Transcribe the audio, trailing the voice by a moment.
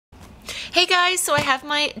Hey guys, so I have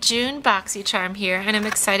my June Boxycharm here and I'm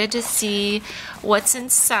excited to see what's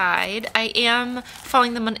inside. I am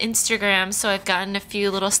following them on Instagram, so I've gotten a few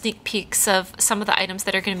little sneak peeks of some of the items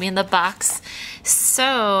that are going to be in the box.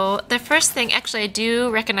 So the first thing, actually I do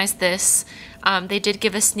recognize this. They did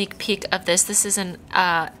give a sneak peek of this. This is an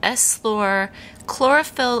Essilor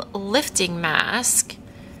chlorophyll lifting mask,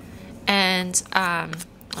 and I'm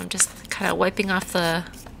just kind of wiping off the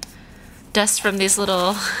dust from these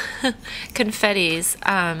little confettis.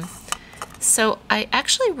 So I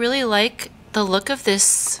actually really like the look of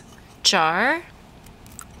this jar.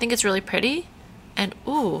 I think it's really pretty. And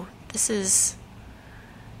ooh, that's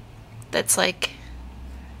like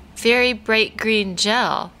very bright green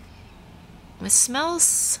gel.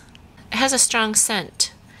 It has a strong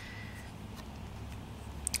scent.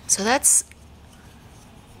 So that's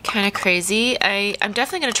kind of crazy. I'm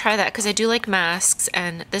definitely going to try that because I do like masks,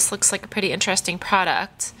 and this looks like a pretty interesting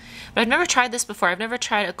product. But I've never tried this before. I've never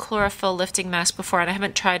tried a chlorophyll lifting mask before, and I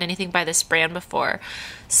haven't tried anything by this brand before.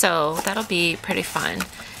 So that'll be pretty fun.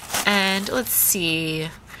 And let's see.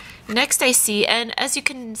 Next I see, and as you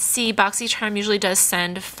can see, Boxycharm usually does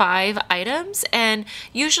send 5 items, and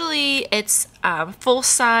usually it's full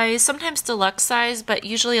size, sometimes deluxe size, but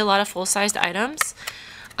usually a lot of full-sized items.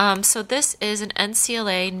 So this is an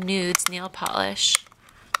NCLA Nudes nail polish.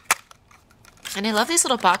 And I love these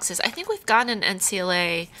little boxes. I think we've gotten an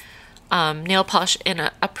NCLA nail polish in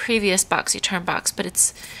a previous Boxycharm box,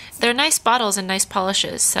 but they're nice bottles and nice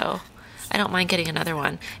polishes, so I don't mind getting another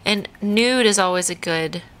one. And nude is always a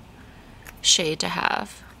good shade to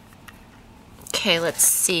have. Okay, let's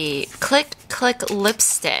see. Click Click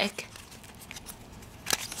lipstick.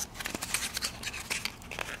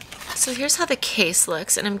 So here's how the case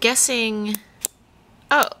looks, and I'm guessing,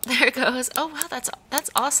 oh, there it goes. Oh wow, that's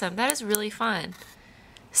awesome. That is really fun.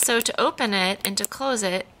 So to open it and to close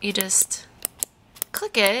it, you just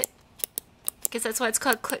click it, because that's why it's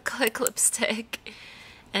called Click Click lipstick.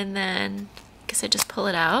 And then I guess I just pull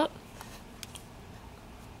it out.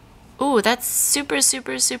 Ooh, that's super,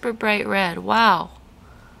 super, super bright red. Wow.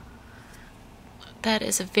 That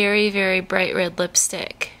is a very, very bright red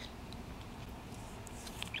lipstick.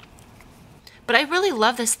 But I really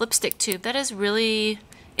love this lipstick tube. That is really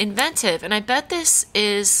inventive, and I bet this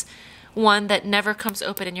is one that never comes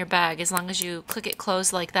open in your bag. As long as you click it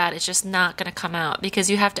closed like that, it's just not going to come out, because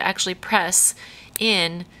you have to actually press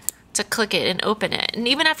in to click it and open it. And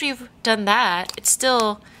even after you've done that, it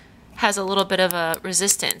still has a little bit of a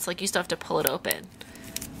resistance, like you still have to pull it open.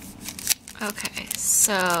 Okay,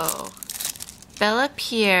 so Bella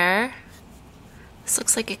Pierre. This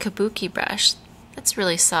looks like a kabuki brush. That's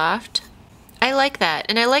really soft. I like that,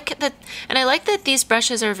 and I like that these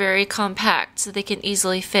brushes are very compact, so they can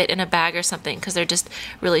easily fit in a bag or something because they're just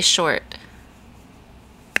really short.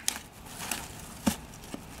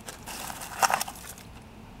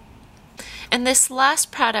 And this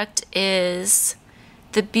last product is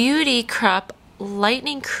the Beauty Crop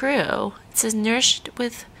Lightning Crew. It says nourished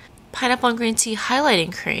with pineapple and green tea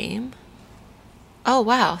highlighting cream. Oh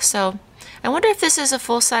wow, so I wonder if this is a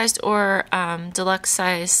full-sized or deluxe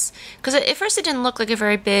size, because at first it didn't look like a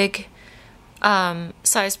very big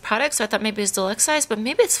sized product, so I thought maybe it's deluxe size, but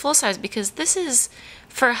maybe it's full-size, because this is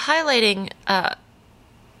for highlighting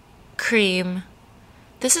cream.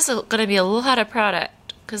 This is going to be a lot of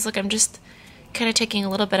product, because look, I'm just kind of taking a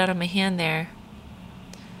little bit out of my hand there.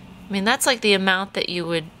 I mean, that's like the amount that you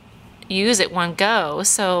would use at one go,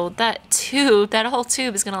 so that whole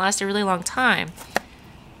tube is going to last a really long time.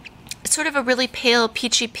 It's sort of a really pale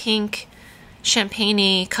peachy pink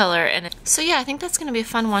champagne-y color, and so yeah, I think that's going to be a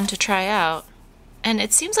fun one to try out. And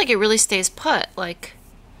it seems like it really stays put. Like,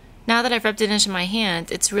 now that I've rubbed it into my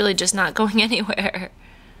hand, it's really just not going anywhere.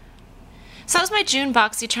 So that was my June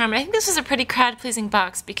Boxycharm. I think this is a pretty crowd-pleasing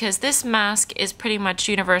box because this mask is pretty much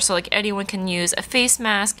universal. Like, anyone can use a face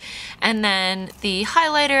mask, and then the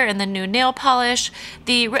highlighter and the new nail polish.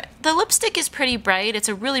 The lipstick is pretty bright. It's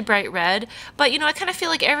a really bright red, but you know, I kind of feel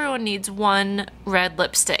like everyone needs one red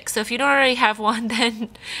lipstick. So if you don't already have one, then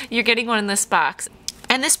you're getting one in this box.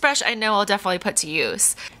 And this brush I know I'll definitely put to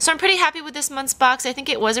use. So I'm pretty happy with this month's box. I think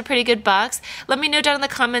it was a pretty good box. Let me know down in the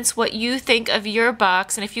comments what you think of your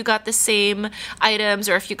box, and if you got the same items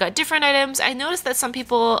or if you got different items. I noticed that some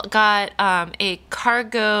people got a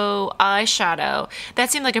cargo eyeshadow.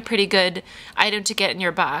 That seemed like a pretty good item to get in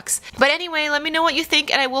your box. But anyway, let me know what you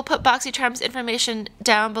think, and I will put Boxycharm's information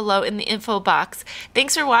down below in the info box.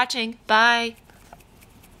 Thanks for watching. Bye!